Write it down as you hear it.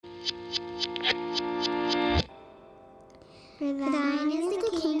For thine is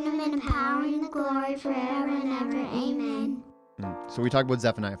the kingdom and the power and the glory forever and ever. Amen. So we talked about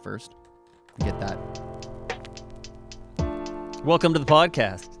Zephaniah first. Get that. Welcome to the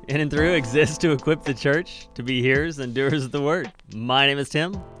podcast. In and Through exists to equip the church to be hearers and doers of the word. My name is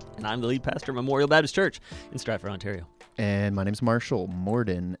Tim, and I'm the lead pastor of Memorial Baptist Church in Stratford, Ontario. And my name's Marshall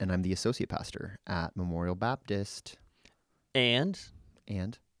Morden, and I'm the associate pastor at Memorial Baptist. And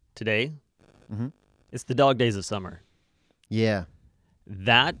today, Mm-hmm. it's the dog days of summer. Yeah.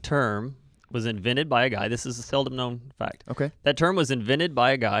 That term was invented by a guy. This is a seldom known fact. Okay. That term was invented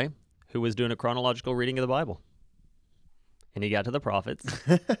by a guy who was doing a chronological reading of the Bible. And he got to the prophets.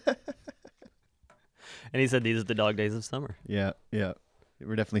 And he said, these are the dog days of summer. Yeah.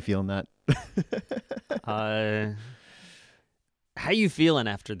 We're definitely feeling that. How you feeling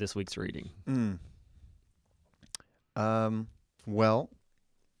after this week's reading? Well,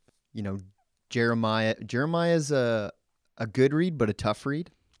 Jeremiah's a good read, but a tough read,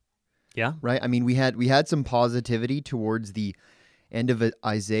 Yeah? right? I mean, we had some positivity towards the end of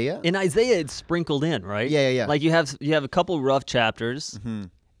Isaiah. In Isaiah, it's sprinkled in, right? Yeah. Like you have a couple rough chapters. Mm-hmm.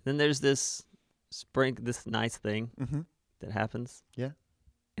 Then there's this nice thing that happens. Yeah.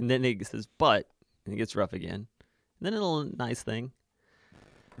 And then it says, but, and it gets rough again. And then a little nice thing.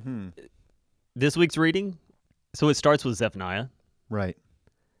 Mm-hmm. This week's reading, so it starts with Zephaniah. Right.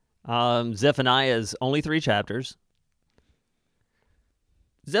 Zephaniah is only 3 chapters.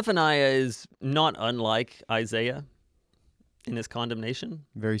 Zephaniah is not unlike Isaiah in his condemnation.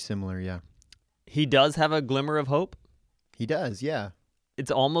 Very similar, yeah. He does have a glimmer of hope. He does, yeah.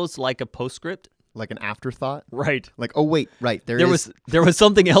 It's almost like a postscript. Like an afterthought. Right. Like, oh wait, right. There was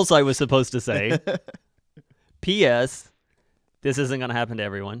something else I was supposed to say. P.S. This isn't going to happen to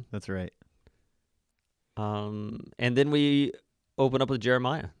everyone. That's right. And then we open up with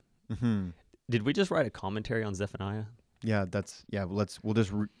Jeremiah. Mm-hmm. Did we just write a commentary on Zephaniah? Yeah, we'll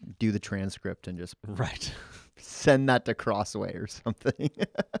just do the transcript and just Right. send that to Crossway or something.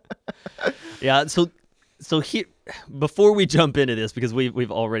 Yeah. So here, before we jump into this, because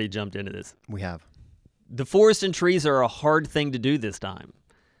we've already jumped into this, We have. the forest and trees are a hard thing to do this time.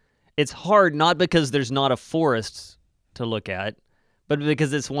 It's hard not because there's not a forest to look at, but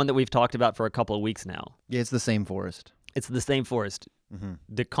because it's one that we've talked about for a couple of weeks now. Yeah, it's the same forest. It's the same forest. Mm-hmm.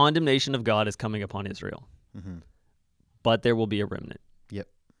 The condemnation of God is coming upon Israel, Mm-hmm. but there will be a remnant. Yep.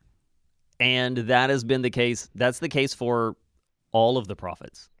 And that has been the case. That's the case for all of the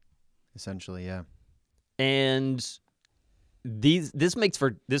prophets. Essentially, yeah. And this makes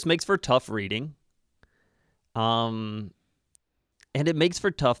for tough reading. And it makes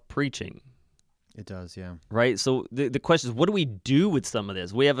for tough preaching. It does, yeah. Right? So the question is, what do we do with some of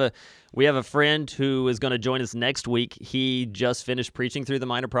this? We have a friend who is going to join us next week. He just finished preaching through the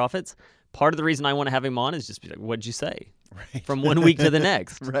Minor Prophets. Part of the reason I want to have him on is just be like, what'd you say? Right. From one week to the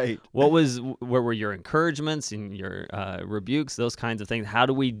next. Right. Where were your encouragements and your rebukes, those kinds of things?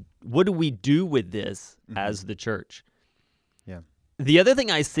 What do we do with this as the church? Yeah. The other thing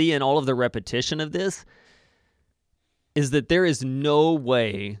I see in all of the repetition of this is that there is no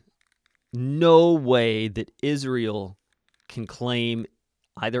way that Israel can claim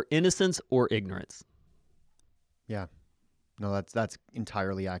either innocence or ignorance. Yeah. No, that's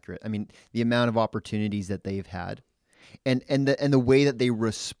entirely accurate. I mean, the amount of opportunities that they've had and the way that they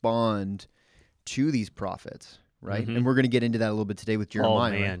respond to these prophets, right? Mm-hmm. And we're going to get into that a little bit today with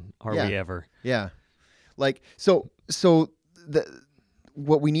Jeremiah. Oh man, right? are Yeah. we ever? Yeah. Like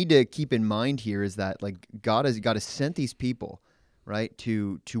what we need to keep in mind here is that like God has sent these people, right,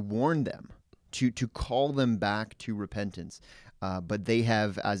 to warn them, to call them back to repentance. But they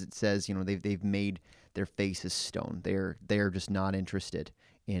have, as it says, they've made their faces stone. They're just not interested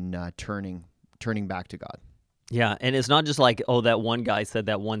in turning back to God. Yeah, and it's not just like, oh, that one guy said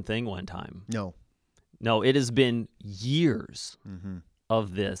that one thing one time. No, it has been years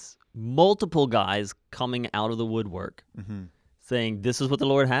of this. Multiple guys coming out of the woodwork saying, this is what the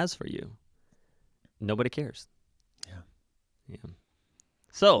Lord has for you. Nobody cares. Yeah.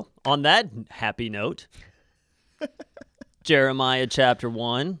 So, on that happy note, Jeremiah chapter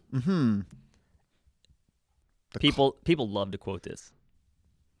 1. Mm-hmm. People love to quote this.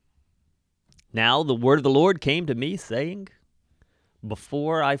 Now the word of the Lord came to me, saying,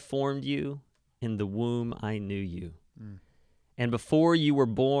 before I formed you in the womb, I knew you. And before you were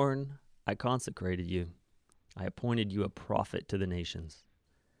born, I consecrated you. I appointed you a prophet to the nations.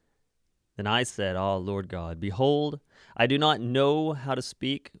 Then I said, "Ah, Lord God, behold, I do not know how to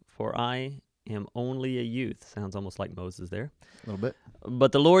speak, for I am only a youth." Sounds almost like Moses there. A little bit.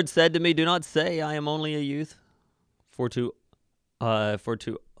 But the Lord said to me, "Do not say I am only a youth, for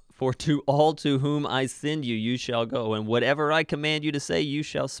For to all to whom I send you, you shall go, and whatever I command you to say, you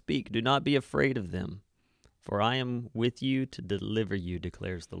shall speak. Do not be afraid of them, for I am with you to deliver you,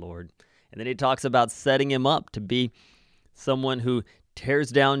 declares the Lord. And then he talks about setting him up to be someone who tears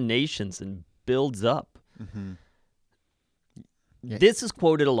down nations and builds up. Mm-hmm. Yeah. This is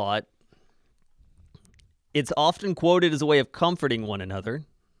quoted a lot. It's often quoted as a way of comforting one another.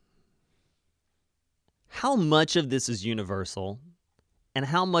 How much of this is universal, and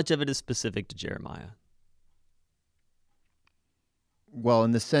how much of it is specific to Jeremiah? Well,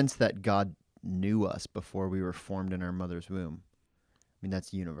 in the sense that God knew us before we were formed in our mother's womb. I mean,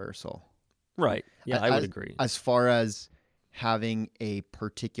 that's universal. Right. Yeah, I would As- agree. As far as having a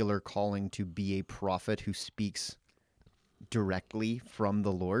particular calling to be a prophet who speaks directly from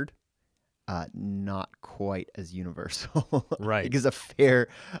the Lord, not quite as universal. Right. I think is a fair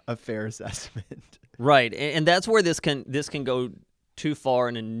assessment. Right. And that's where this can go too far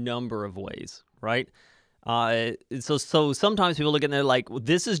in a number of ways, right? So sometimes people look at it and they're like, well,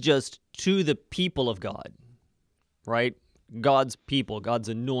 this is just to the people of God, right? God's people, God's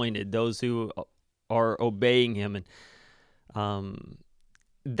anointed, those who are obeying him. And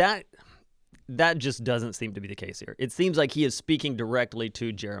that just doesn't seem to be the case here. It seems like he is speaking directly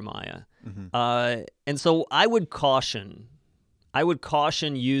to Jeremiah. Mm-hmm. And so I would caution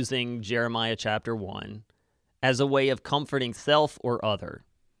using Jeremiah chapter 1 as a way of comforting self or other,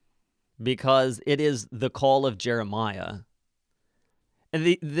 because it is the call of Jeremiah. And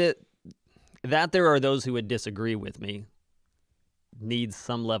that there are those who would disagree with me needs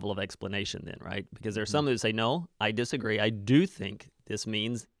some level of explanation then, right? Because there are some who say, no, I disagree. I do think this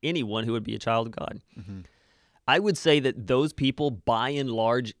means anyone who would be a child of God. Mm-hmm. I would say that those people, by and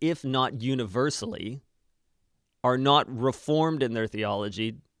large, if not universally, are not reformed in their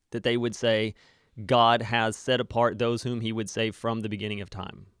theology, that they would say God has set apart those whom he would save from the beginning of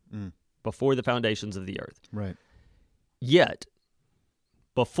time, before the foundations of the earth. Right. Yet,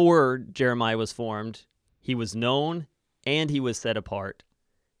 before Jeremiah was formed, he was known and he was set apart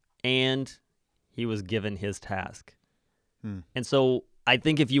and he was given his task. And so I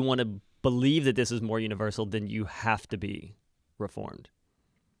think if you want to believe that this is more universal, then you have to be reformed.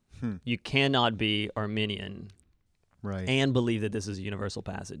 You cannot be Arminian Right. and believe that this is a universal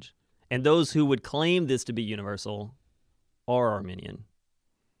passage. And those who would claim this to be universal are Arminian.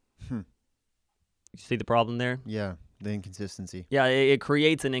 You see the problem there? Yeah. The inconsistency. Yeah, it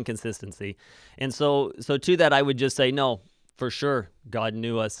creates an inconsistency. And so to that, I would just say, no, for sure, God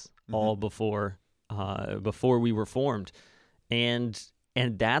knew us all before we were formed. And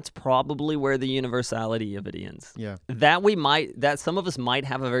that's probably where the universality of it ends. Yeah. That some of us might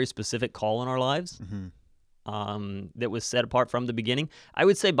have a very specific call in our lives, that was set apart from the beginning. I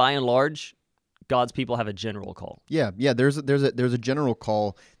would say, by and large, God's people have a general call. Yeah. There's a general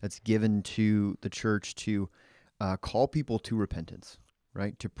call that's given to the church to call people to repentance,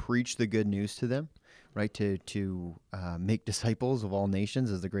 right? To preach the good news to them, right? To make disciples of all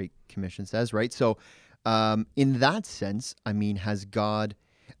nations, as the Great Commission says, right? So, in that sense, I mean,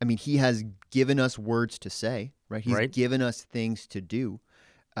 he has given us words to say, right? He's given us things to do.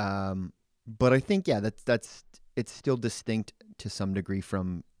 But I think, yeah, it's still distinct to some degree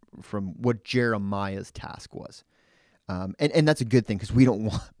from what Jeremiah's task was. And that's a good thing, because we don't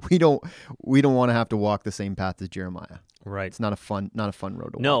want to have to walk the same path as Jeremiah. Right. It's not a fun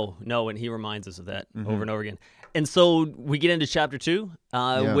road to walk. No, and he reminds us of that over and over again. And so we get into chapter 2,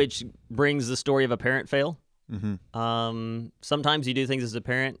 which brings the story of a parent fail. Sometimes you do things as a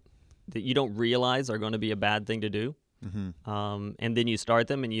parent that you don't realize are going to be a bad thing to do. And then you start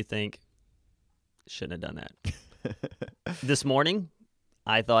them and you think, shouldn't have done that. This morning,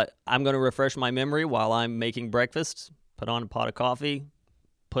 I thought, I'm going to refresh my memory while I'm making breakfast, put on a pot of coffee,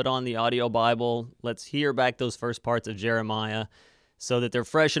 put on the audio Bible. Let's hear back those first parts of Jeremiah so that they're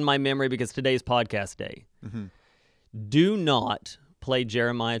fresh in my memory, because today's podcast day. Do not play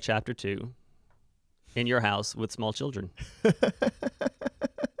Jeremiah chapter 2 in your house with small children.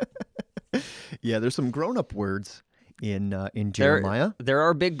 Yeah, there's some grown-up words in Jeremiah. There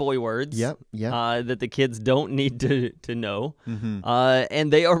are big boy words that the kids don't need to know.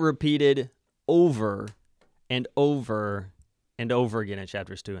 And they are repeated over and over and over again in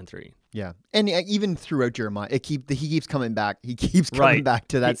chapters 2 and 3. Yeah, and even throughout Jeremiah, he keeps coming back. He keeps coming back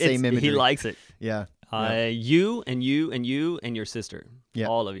to that same imagery. He likes it. Yeah. You and you and you and your sister. Yeah.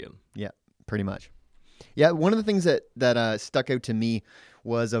 All of you. Yeah, pretty much. Yeah, one of the things that stuck out to me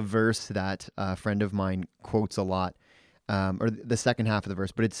was a verse that a friend of mine quotes a lot, or the second half of the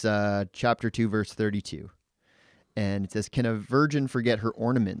verse, but it's chapter 2, verse 32. And it says, "Can a virgin forget her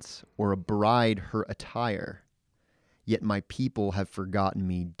ornaments, or a bride her attire? yet my people have forgotten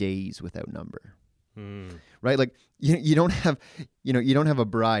me days without number. Mm. Right? Like you don't have a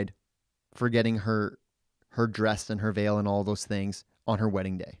bride forgetting her dress and her veil and all those things on her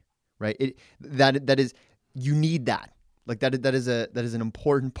wedding day, right? That is, you need that. Like that is an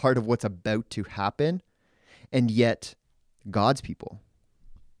important part of what's about to happen. And yet God's people,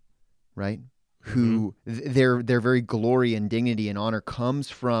 right? Who their very glory and dignity and honor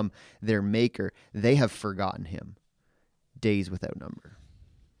comes from their maker. They have forgotten him days without number.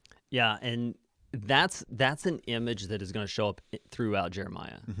 Yeah, and that's an image that is going to show up throughout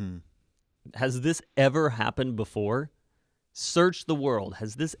Jeremiah. Mm-hmm. Has this ever happened before? Search the world.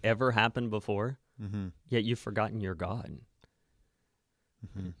 Has this ever happened before? Mm-hmm. Yet you've forgotten your God.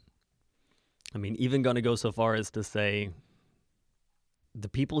 Mm-hmm. I mean, even going to go so far as to say the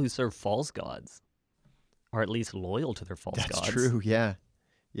people who serve false gods are at least loyal to their false gods. That's true. Yeah.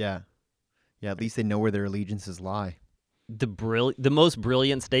 At least they know where their allegiances lie. The most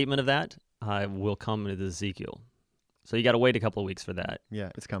brilliant statement of that will come with Ezekiel. So you got to wait a couple of weeks for that. Yeah,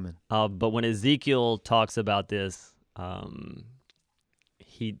 it's coming. But when Ezekiel talks about this,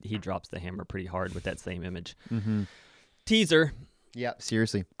 he drops the hammer pretty hard with that same image. Mm-hmm. Teaser. Yeah,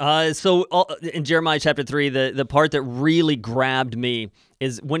 seriously. So in Jeremiah chapter 3, the part that really grabbed me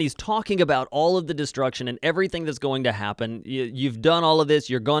is when he's talking about all of the destruction and everything that's going to happen. You've done all of this.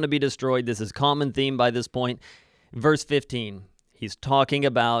 You're going to be destroyed. This is common theme by this point. Verse 15, he's talking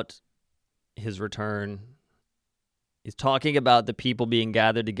about his return. He's talking about the people being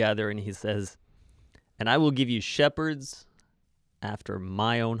gathered together, and he says, "And I will give you shepherds after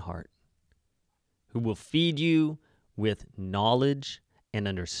my own heart, who will feed you with knowledge and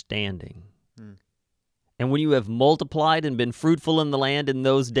understanding. And when you have multiplied and been fruitful in the land in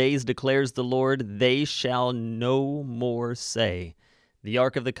those days, declares the Lord, they shall no more say, the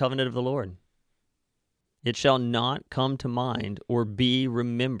ark of the covenant of the Lord. It shall not come to mind or be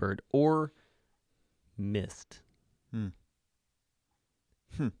remembered or missed.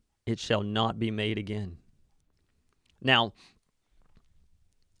 It shall not be made again." Now,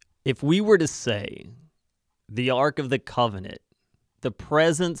 if we were to say the Ark of the Covenant, the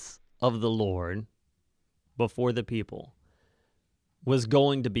presence of the Lord before the people, was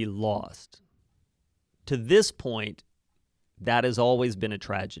going to be lost, to this point, that has always been a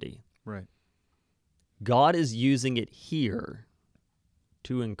tragedy. Right. God is using it here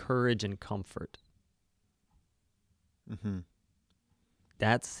to encourage and comfort. Mm-hmm.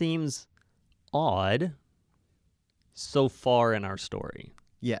 That seems odd so far in our story.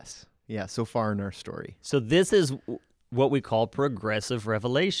 Yes. Yeah, so far in our story. So this is what we call progressive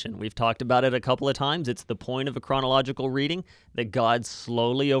revelation. We've talked about it a couple of times. It's the point of a chronological reading that God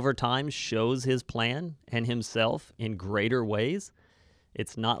slowly over time shows his plan and himself in greater ways.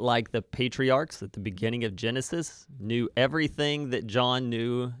 It's not like the patriarchs at the beginning of Genesis knew everything that John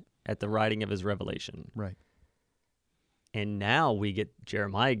knew at the writing of his Revelation. Right. And now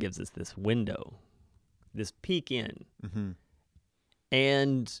Jeremiah gives us this window, this peek in. Mm-hmm.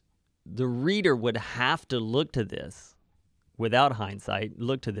 And the reader would have to look to this, without hindsight,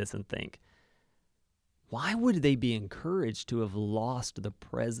 look to this and think, why would they be encouraged to have lost the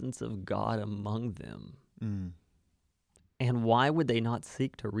presence of God among them? Mm. And why would they not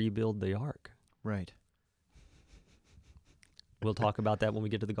seek to rebuild the ark? Right. We'll talk about that when we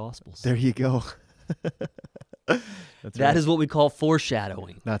get to the Gospels. There you go. That is what we call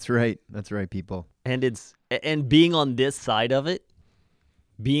foreshadowing. That's right. That's right, people. And being on this side of it,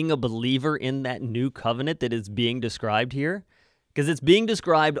 being a believer in that new covenant that is being described here, because it's being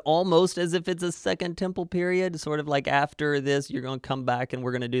described almost as if it's a second temple period, sort of like after this, you're going to come back and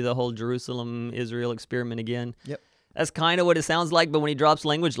we're going to do the whole Jerusalem-Israel experiment again. Yep. That's kind of what it sounds like, but when he drops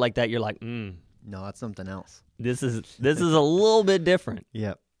language like that, you're like, No, that's something else. this is a little bit different.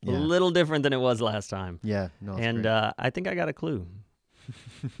 Yep. A little different than it was last time. Yeah. No, And I think I got a clue.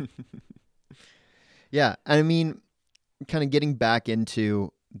 Yeah. I mean, kind of getting back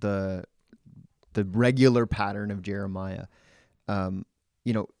into the regular pattern of Jeremiah.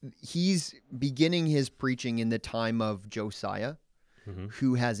 He's beginning his preaching in the time of Josiah,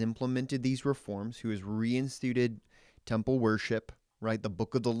 who has implemented these reforms, who has reinstituted temple worship, right? The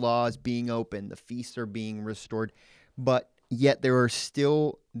book of the law is being opened, the feasts are being restored, but yet there are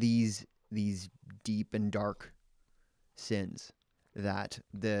still these deep and dark sins that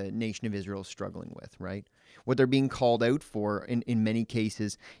the nation of Israel is struggling with, right? What they're being called out for in many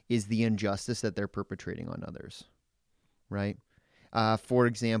cases is the injustice that they're perpetrating on others, right? For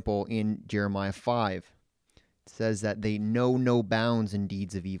example, in Jeremiah 5, it says that they know no bounds in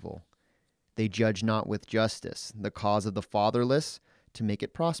deeds of evil. They judge not with justice the cause of the fatherless to make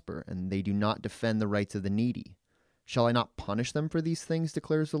it prosper, and they do not defend the rights of the needy. Shall I not punish them for these things,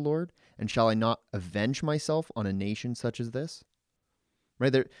 declares the Lord? And shall I not avenge myself on a nation such as this?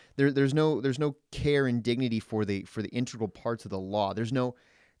 Right? There's no care and dignity for the integral parts of the law. There's no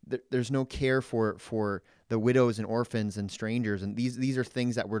care for the widows and orphans and strangers, and these are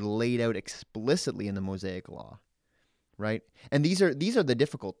things that were laid out explicitly in the Mosaic law, right? And these are the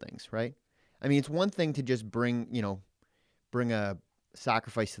difficult things, right? I mean, it's one thing to just bring a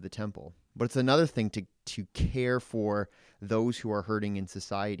sacrifice to the temple, but it's another thing to care for those who are hurting in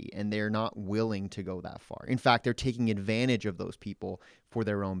society, and they're not willing to go that far. In fact, they're taking advantage of those people for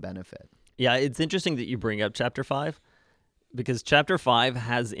their own benefit. Yeah, it's interesting that you bring up chapter 5, because chapter 5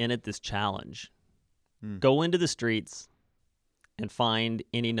 has in it this challenge. Go into the streets and find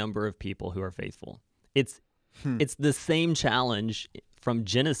any number of people who are faithful. It's the same challenge from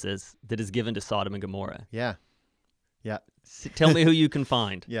Genesis that is given to Sodom and Gomorrah. Yeah. Tell me who you can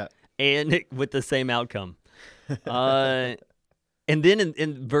find. Yeah. And with the same outcome. And then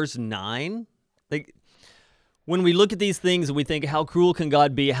in verse 9, like, when we look at these things and we think, how cruel can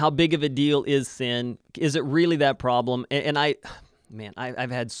God be? How big of a deal is sin? Is it really that problem? And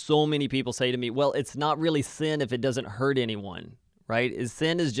I've had so many people say to me, well, it's not really sin if it doesn't hurt anyone, right?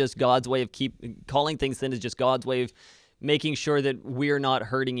 Sin is just God's way of calling things sin is just God's way of making sure that we're not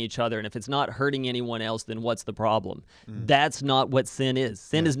hurting each other. And if it's not hurting anyone else, then what's the problem? That's not what sin is.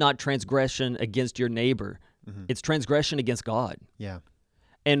 Sin is not transgression against your neighbor. It's transgression against God. Yeah.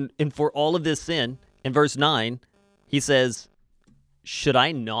 And for all of this sin, in verse 9, he says, should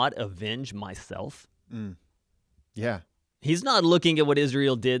I not avenge myself? Yeah. He's not looking at what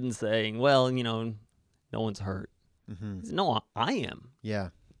Israel did and saying, well, no one's hurt. He says, no, I am. Yeah.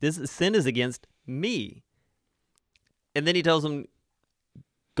 This sin is against me. And then he tells them,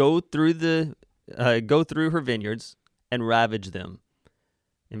 go through her vineyards and ravage them,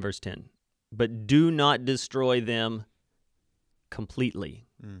 in verse 10. But do not destroy them completely.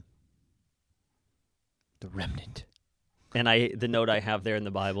 The remnant. And the note I have there in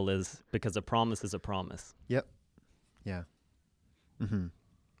the Bible is, because a promise is a promise. Yep. Yeah.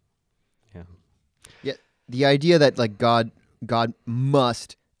 Yeah. Yeah. The idea that like God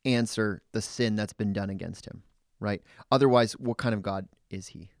must answer the sin that's been done against him, right? Otherwise, what kind of God is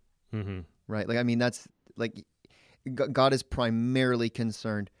he? Right? Like, I mean, that's like God is primarily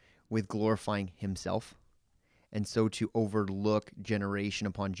concerned with glorifying himself. And so to overlook generation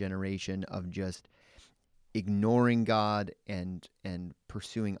upon generation of just ignoring God and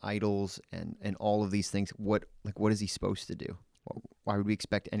pursuing idols and all of these things, what is he supposed to do? Why would we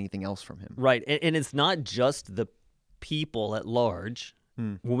expect anything else from him? Right. And it's not just the people at large.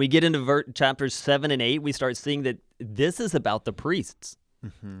 When we get into chapters 7 and 8, we start seeing that this is about the priests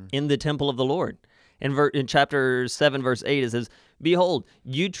in the temple of the Lord. In chapter 7, verse 8, it says, behold,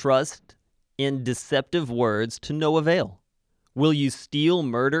 you trust in deceptive words to no avail. Will you steal,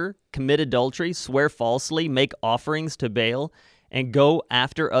 murder, commit adultery, swear falsely, make offerings to Baal, and go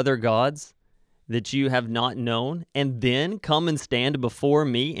after other gods that you have not known, and then come and stand before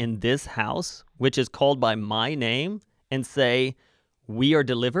me in this house, which is called by my name, and say, we are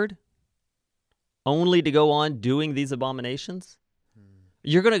delivered, only to go on doing these abominations?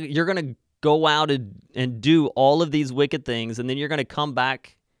 You're gonna go out and do all of these wicked things, and then you're gonna come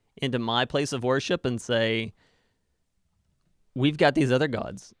back into my place of worship and say, we've got these other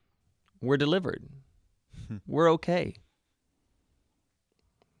gods. We're delivered. We're okay.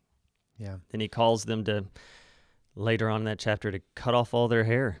 Yeah. Then he calls them to, later on in that chapter, to cut off all their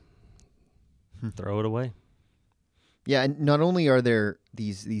hair. Throw it away. Yeah, and not only are there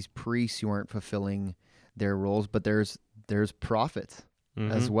these priests who aren't fulfilling their roles, but there's prophets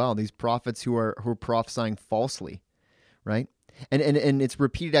as well. These prophets who are prophesying falsely, right? And it's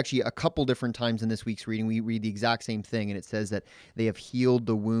repeated actually a couple different times in this week's reading. We read the exact same thing, and it says that they have healed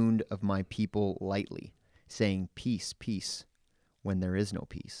the wound of my people lightly, saying peace, peace, when there is no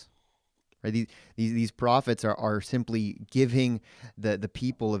peace. Right? These prophets are simply giving the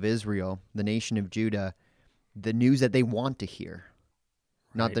people of Israel, the nation of Judah, the news that they want to hear,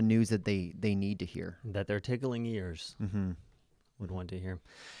 not the news that they need to hear. That their tickling ears would want to hear.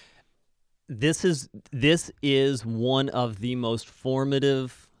 This is one of the most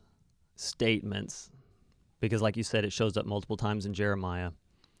formative statements, because like you said, it shows up multiple times in Jeremiah,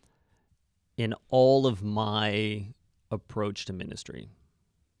 in all of my approach to ministry.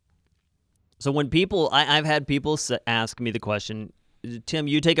 So when I've had people ask me the question, Tim,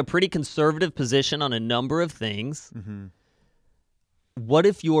 you take a pretty conservative position on a number of things. What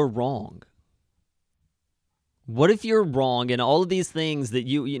if you're wrong? What if you're wrong in all of these things that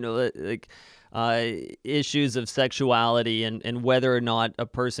issues of sexuality and whether or not a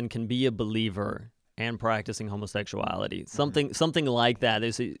person can be a believer and practicing homosexuality. Something like that.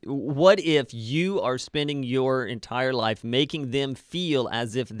 What if you are spending your entire life making them feel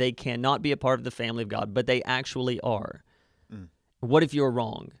as if they cannot be a part of the family of God, but they actually are? What if you're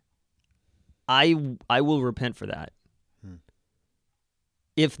wrong? I will repent for that.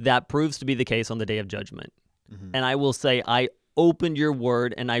 If that proves to be the case on the day of judgment. And I will say, I opened your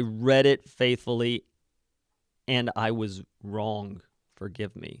word and I read it faithfully and I was wrong.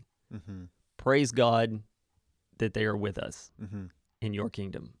 Forgive me. Praise God that they are with us in your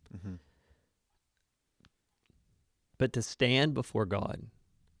kingdom. But to stand before God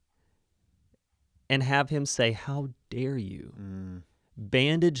and have him say, how dare you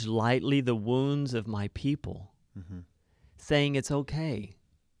bandage lightly the wounds of my people, saying it's okay.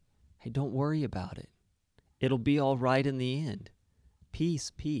 Hey, don't worry about it. It'll be all right in the end.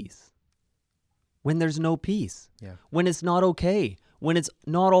 Peace, peace. When there's no peace. Yeah. When it's not okay. When it's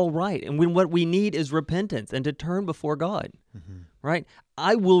not all right. And when what we need is repentance and to turn before God. Right?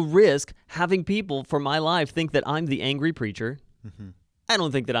 I will risk having people for my life think that I'm the angry preacher. I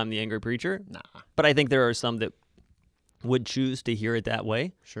don't think that I'm the angry preacher. Nah. But I think there are some that would choose to hear it that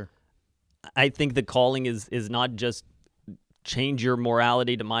way. Sure. I think the calling is not just change your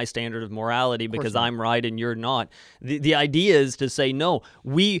morality to my standard of morality because I'm right and you're not. The idea is to say, no,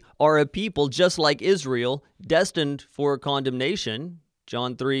 we are a people just like Israel, destined for condemnation,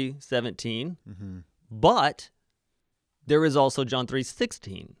 John 3:17, but there is also John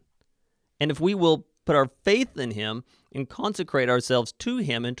 3:16. And if we will put our faith in him and consecrate ourselves to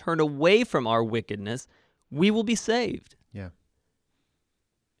him and turn away from our wickedness, we will be saved. Yeah.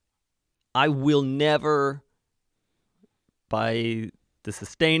 I will never, by the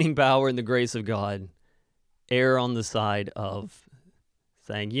sustaining power and the grace of God, err on the side of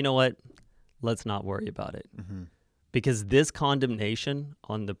saying, you know what, let's not worry about it. Because this condemnation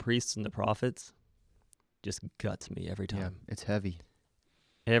on the priests and the prophets just guts me every time. Yeah. It's heavy.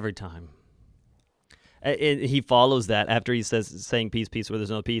 Every time. He follows that after he says, saying peace, peace where there's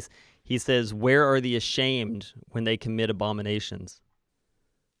no peace. He says, where are the ashamed when they commit abominations?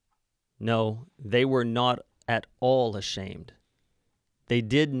 No, they were not at all ashamed. They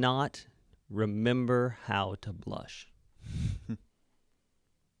did not remember how to blush.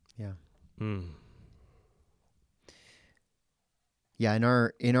 Yeah. Yeah,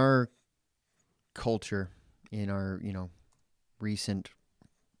 in our culture, in our, recent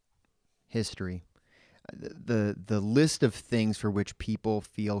history, the list of things for which people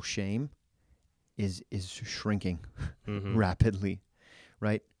feel shame is shrinking rapidly,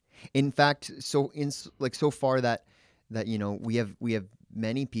 right? In fact, so far that we have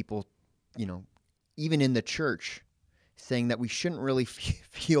many people, even in the church, saying that we shouldn't really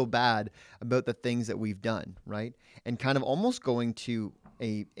feel bad about the things that we've done, right? And kind of almost going to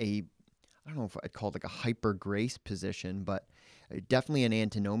a I don't know if I'd call it like a hyper grace position, but definitely an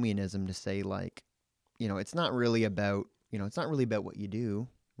antinomianism to say like, it's not really about what you do,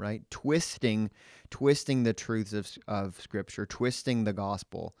 right? Twisting the truths of Scripture, twisting the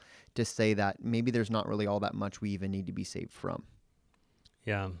gospel to say that maybe there's not really all that much we even need to be saved from.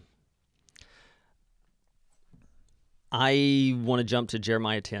 Yeah. I want to jump to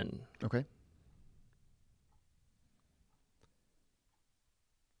Jeremiah 10. Okay.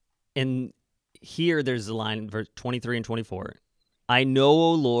 And here there's a line, verse 23 and 24. I know,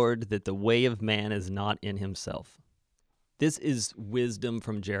 O Lord, that the way of man is not in himself. This is wisdom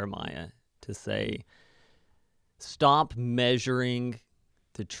from Jeremiah to say, stop measuring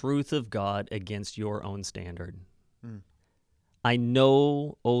the truth of God against your own standard. I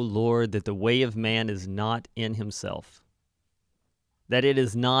know, O Lord, that the way of man is not in himself, that it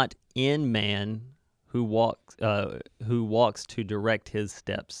is not in man who walks to direct his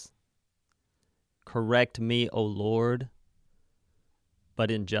steps. Correct me, O Lord,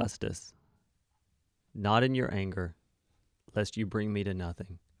 but in justice, not in your anger, lest you bring me to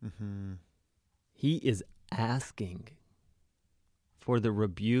nothing. He is asking for the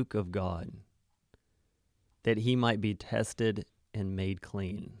rebuke of God, that he might be tested and made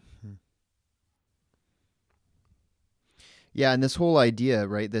clean. Yeah, and this whole idea,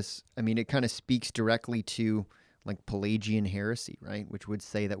 right, it kind of speaks directly to like Pelagian heresy, right, which would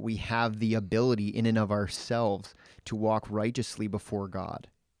say that we have the ability in and of ourselves to walk righteously before God.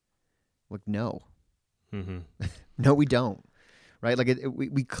 Like, no. No, we don't, right? Like,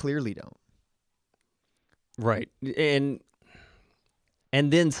 we clearly don't. Right. And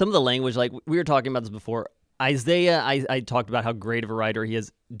then some of the language, like we were talking about this before, Isaiah, I talked about how great of a writer he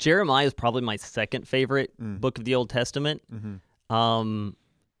is. Jeremiah is probably my second favorite book of the Old Testament.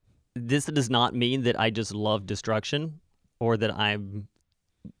 This does not mean that I just love destruction or that I'm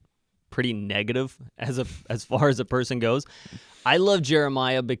pretty negative as far as a person goes. I love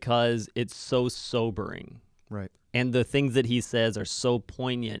Jeremiah because it's so sobering. Right. And the things that he says are so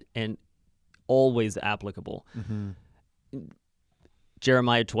poignant and always applicable.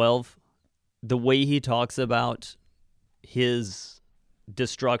 Jeremiah 12, the way he talks about his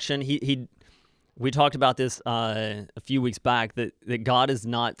destruction, we talked about this a few weeks back, that God is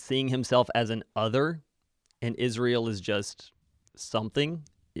not seeing himself as an other, and Israel is just something.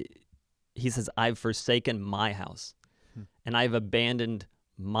 He says, I've forsaken my house, and I've abandoned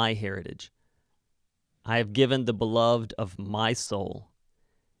my heritage. I have given the beloved of my soul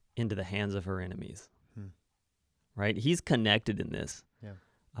into the hands of her enemies. Right? He's connected in this.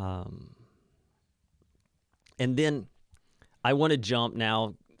 Yeah. And then I want to jump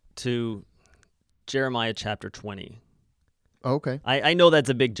now to Jeremiah chapter 20. Okay. I know that's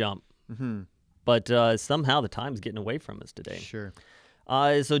a big jump, Mm-hmm. but somehow the time's getting away from us today. Sure.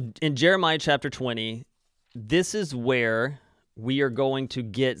 So in Jeremiah chapter 20, this is where we are going to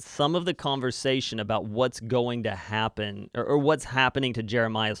get some of the conversation about what's going to happen or what's happening to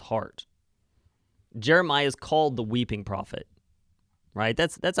Jeremiah's heart. Jeremiah is called the weeping prophet, right?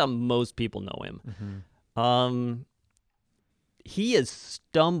 That's how most people know him. He is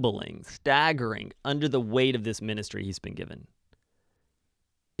stumbling, staggering under the weight of this ministry he's been given.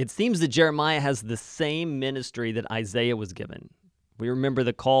 It seems that Jeremiah has the same ministry that Isaiah was given. We remember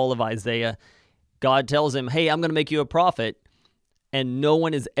the call of Isaiah. God tells him, hey, I'm going to make you a prophet, and no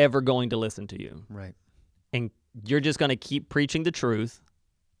one is ever going to listen to you. Right. And you're just going to keep preaching the truth,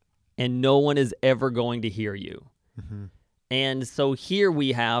 and no one is ever going to hear you. And so here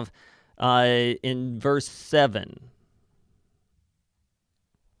we have in verse 7,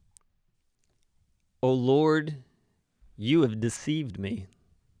 O Lord, you have deceived me,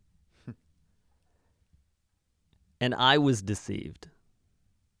 and I was deceived.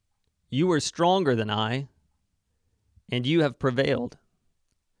 You are stronger than I, and you have prevailed.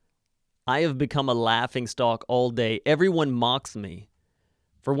 I have become a laughingstock all day. Everyone mocks me.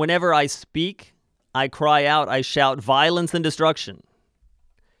 For whenever I speak, I cry out, I shout violence and destruction.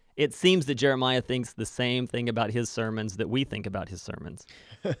 It seems that Jeremiah thinks the same thing about his sermons that we think about his sermons.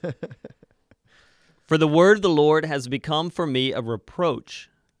 For the word of the Lord has become for me a reproach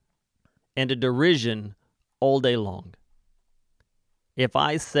and a derision all day long. If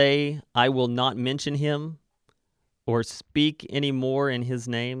I say I will not mention him or speak any more in his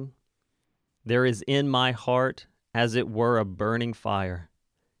name, there is in my heart as it were a burning fire,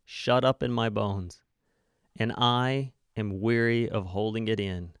 shut up in my bones, and I am weary of holding it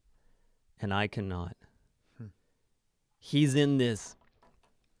in, and I cannot. He's in this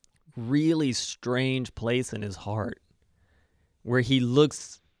really strange place in his heart where he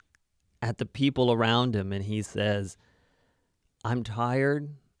looks at the people around him and he says, I'm tired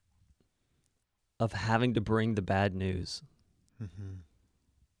of having to bring the bad news.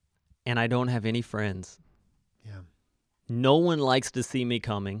 And I don't have any friends. Yeah. No one likes to see me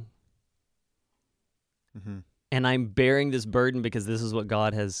coming. And I'm bearing this burden because this is what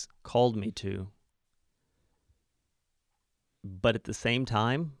God has called me to. But at the same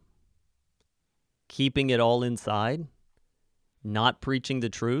time, keeping it all inside, not preaching the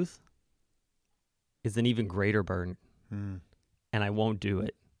truth, is an even greater burden. And I won't do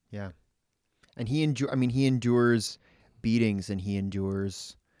it. Yeah. And he endures beatings and he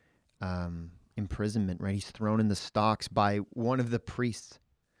endures imprisonment, right? He's thrown in the stocks by one of the priests,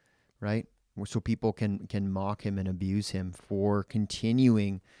 right? So people can mock him and abuse him for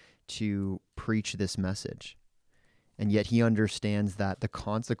continuing to preach this message. And yet he understands that the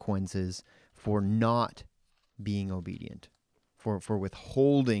consequences for not being obedient, for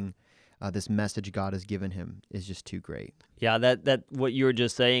withholding this message God has given him is just too great. Yeah, that what you were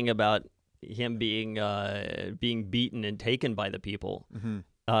just saying about him being beaten and taken by the people,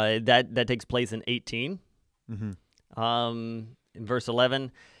 that takes place in 18. In verse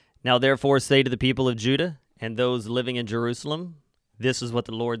 11, now therefore say to the people of Judah and those living in Jerusalem, this is what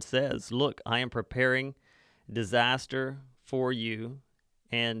the Lord says. Look, I am preparing disaster for you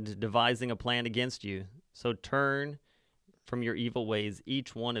and devising a plan against you. So turn from your evil ways,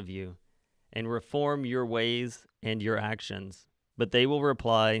 each one of you, and reform your ways and your actions. But they will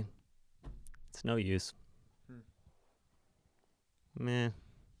reply, it's no use. Meh.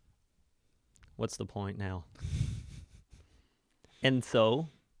 What's the point now? And so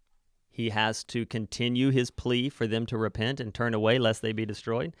he has to continue his plea for them to repent and turn away lest they be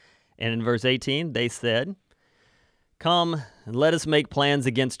destroyed. And in verse 18, they said, come and let us make plans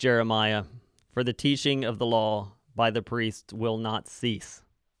against Jeremiah, for the teaching of the law by the priests will not cease.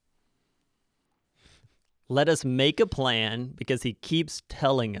 Let us make a plan because he keeps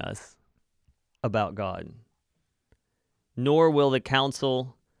telling us about God, nor will the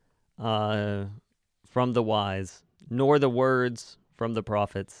counsel from the wise, nor the words from the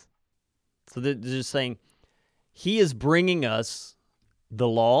prophets. So they're just saying, he is bringing us the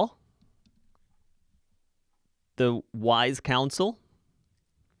law, the wise counsel,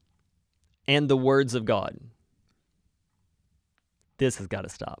 and the words of God. This has got to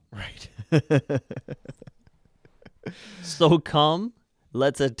stop. Right. So come,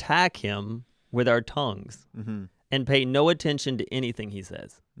 let's attack him with our tongues Mm-hmm. and pay no attention to anything he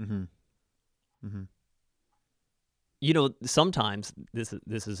says. Mm-hmm. Mm-hmm. You know, sometimes this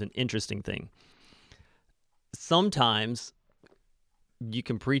is an interesting thing. Sometimes you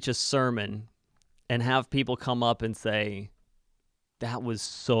can preach a sermon and have people come up and say, that was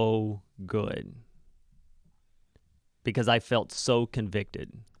so good, because I felt so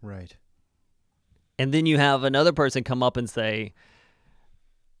convicted. Right. And then you have another person come up and say,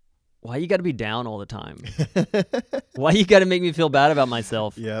 why you got to be down all the time? Why you got to make me feel bad about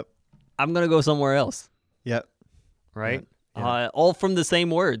myself? Yep. I'm going to go somewhere else. Yep. Right? Yeah. All from the same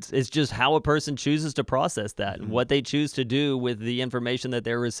words. It's just how a person chooses to process that and what they choose to do with the information that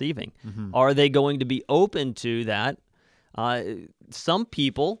they're receiving. Mm-hmm. Are they going to be open to that? Some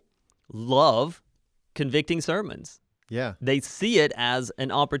people love convicting sermons. Yeah. They see it as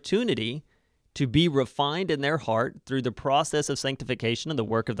an opportunity to be refined in their heart through the process of sanctification and the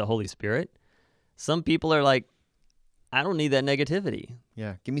work of the Holy Spirit. Some people are like, I don't need that negativity.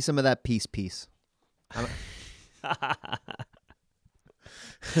 Yeah. Give me some of that peace.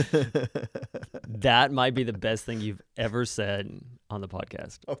 That might be the best thing you've ever said on the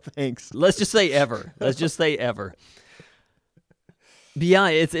podcast. Oh, thanks. Let's just say ever. Let's just say ever. But yeah,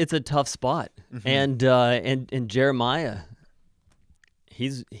 it's a tough spot. Mm-hmm. And Jeremiah,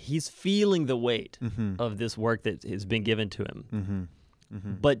 he's feeling the weight Mm-hmm. of this work that has been given to him. Mm-hmm.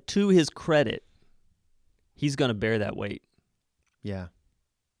 Mm-hmm. But to his credit, he's going to bear that weight. Yeah.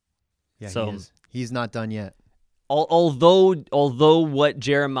 Yeah. So- he is. He's not done yet. Although what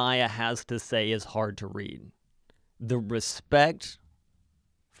Jeremiah has to say is hard to read, the respect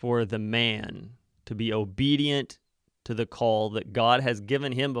for the man to be obedient to the call that God has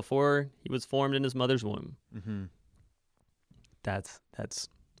given him before he was formed in his mother's womb, Mm-hmm. that's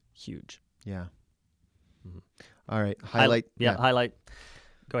huge. Yeah. Mhm. All right. Highlight. Highlight.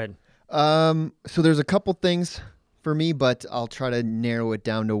 Go ahead. So there's a couple things for me, but I'll try to narrow it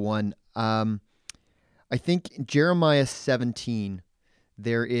down to one. I think Jeremiah 17,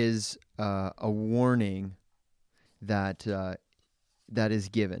 there is a warning that is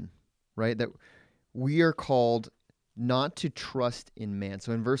given, right? That we are called not to trust in man.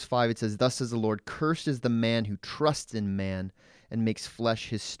 So in verse 5 it says, "Thus says the Lord, cursed is the man who trusts in man and makes flesh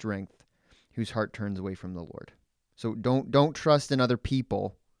his strength, whose heart turns away from the Lord." So don't trust in other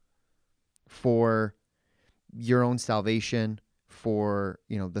people for your own salvation, for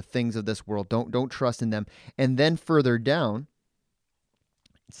the things of this world. Don't trust in them. And then further down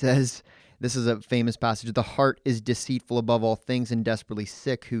it says, this is a famous passage, "The heart is deceitful above all things and desperately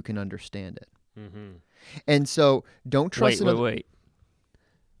sick. Who can understand it?" Mm-hmm. And so don't trust Wait.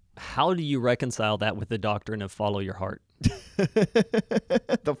 How do you reconcile that with the doctrine of follow your heart?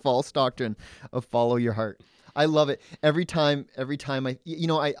 the false doctrine of follow your heart. I love it. Every time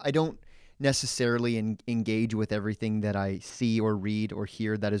I don't necessarily engage with everything that I see or read or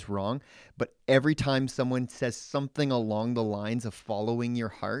hear that is wrong, but every time someone says something along the lines of following your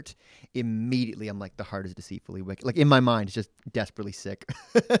heart, immediately I'm like, the heart is deceitfully wicked. Like in my mind, it's just desperately sick,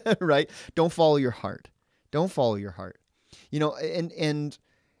 right? Don't follow your heart. Don't follow your heart.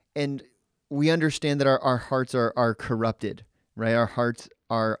 And we understand that our hearts are corrupted, right? Our hearts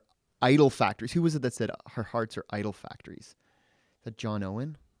are idol factories. Who was it that said our hearts are idol factories? Is that John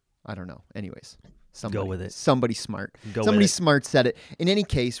Owen? I don't know. Anyways, somebody, Go with it. Somebody smart. Go Somebody with it. smart said it. In any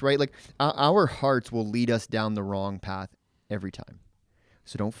case, right? Like our hearts will lead us down the wrong path every time.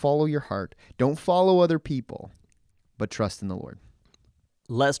 So don't follow your heart. Don't follow other people, but trust in the Lord.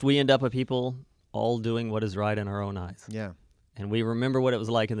 Lest we end up a people all doing what is right in our own eyes. Yeah. And we remember what it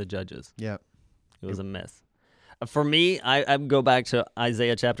was like in the Judges. Yeah. It was a mess. For me, I go back to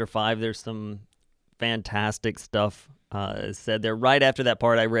Isaiah chapter 5. There's some fantastic stuff said there. Right after that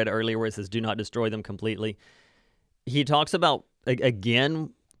part I read earlier where it says, "Do not destroy them completely." He talks about,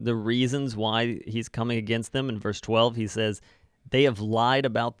 again, the reasons why he's coming against them. In verse 12, he says, "They have lied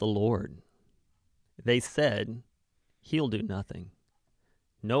about the Lord. They said, he'll do nothing.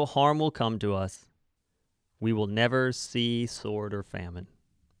 No harm will come to us. We will never see sword or famine."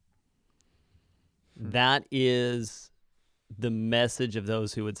 That is the message of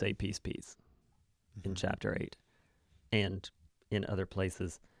those who would say peace, peace in chapter 8 and in other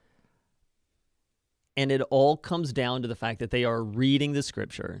places. And it all comes down to the fact that they are reading the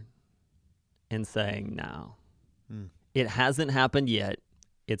scripture and saying, no, it hasn't happened yet.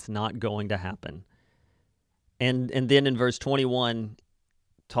 It's not going to happen. And then in verse 21,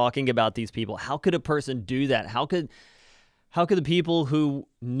 talking about these people, how could a person do that? How could the people who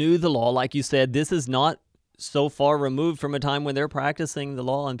knew the law, like you said, this is not so far removed from a time when they're practicing the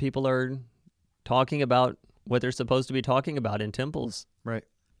law and people are talking about what they're supposed to be talking about in temples. Right.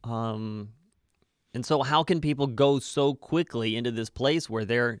 And so how can people go so quickly into this place where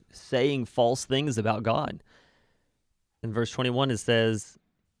they're saying false things about God? In verse 21, it says,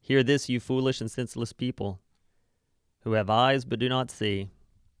 "Hear this, you foolish and senseless people, who have eyes but do not see,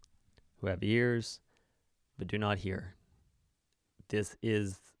 who have ears but do not hear." This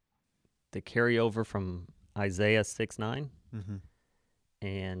is the carryover from Isaiah 6:9. Mm-hmm.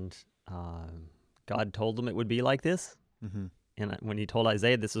 And God told them it would be like this. Mm-hmm. And when he told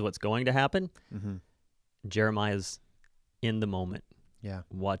Isaiah this is what's going to happen, Mm-hmm. Jeremiah's in the moment, Yeah.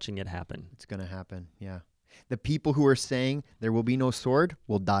 watching it happen. It's going to happen. Yeah. The people who are saying there will be no sword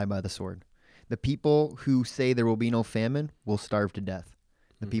will die by the sword. The people who say there will be no famine will starve to death.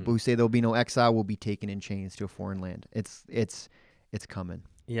 The people who say there will be no exile will be taken in chains to a foreign land. It's coming.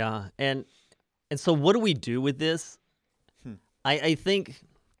 Yeah, and so what do we do with this? I think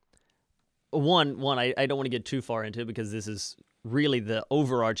one I don't want to get too far into it because this is really the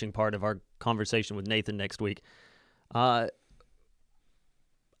overarching part of our conversation with Nathan next week. I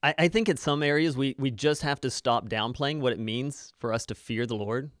think in some areas we just have to stop downplaying what it means for us to fear the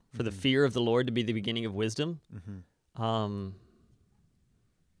Lord, for the fear of the Lord to be the beginning of wisdom.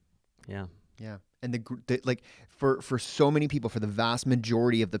 Yeah. Yeah. And like for so many people, for the vast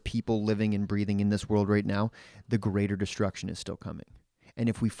majority of the people living and breathing in this world right now, the greater destruction is still coming. And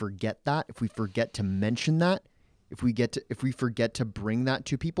if we forget that, if we forget to mention that, if we forget to bring that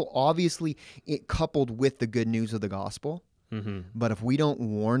to people, obviously it coupled with the good news of the gospel, but if we don't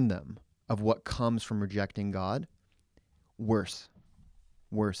warn them of what comes from rejecting God, worse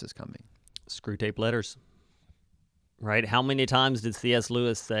is coming. Screw tape letters, right? How many times did C.S.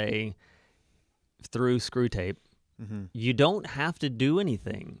 Lewis say through Screw Tape, you don't have to do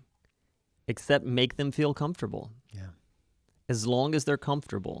anything except make them feel comfortable. Yeah. As long as they're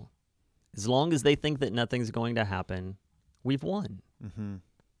comfortable, as long as they think that nothing's going to happen, we've won.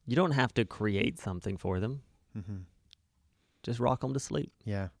 You don't have to create something for them. Just rock them to sleep.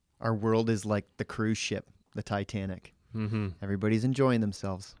 Yeah. Our world is like the cruise ship, the Titanic. Everybody's enjoying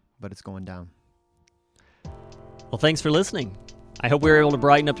themselves, but it's going down. Well, thanks for listening. I hope we were able to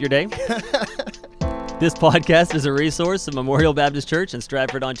brighten up your day. This podcast is a resource of Memorial Baptist Church in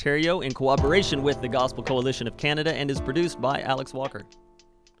Stratford, Ontario, in cooperation with the Gospel Coalition of Canada, and is produced by Alex Walker.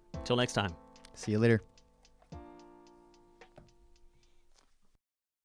 Till next time. See you later.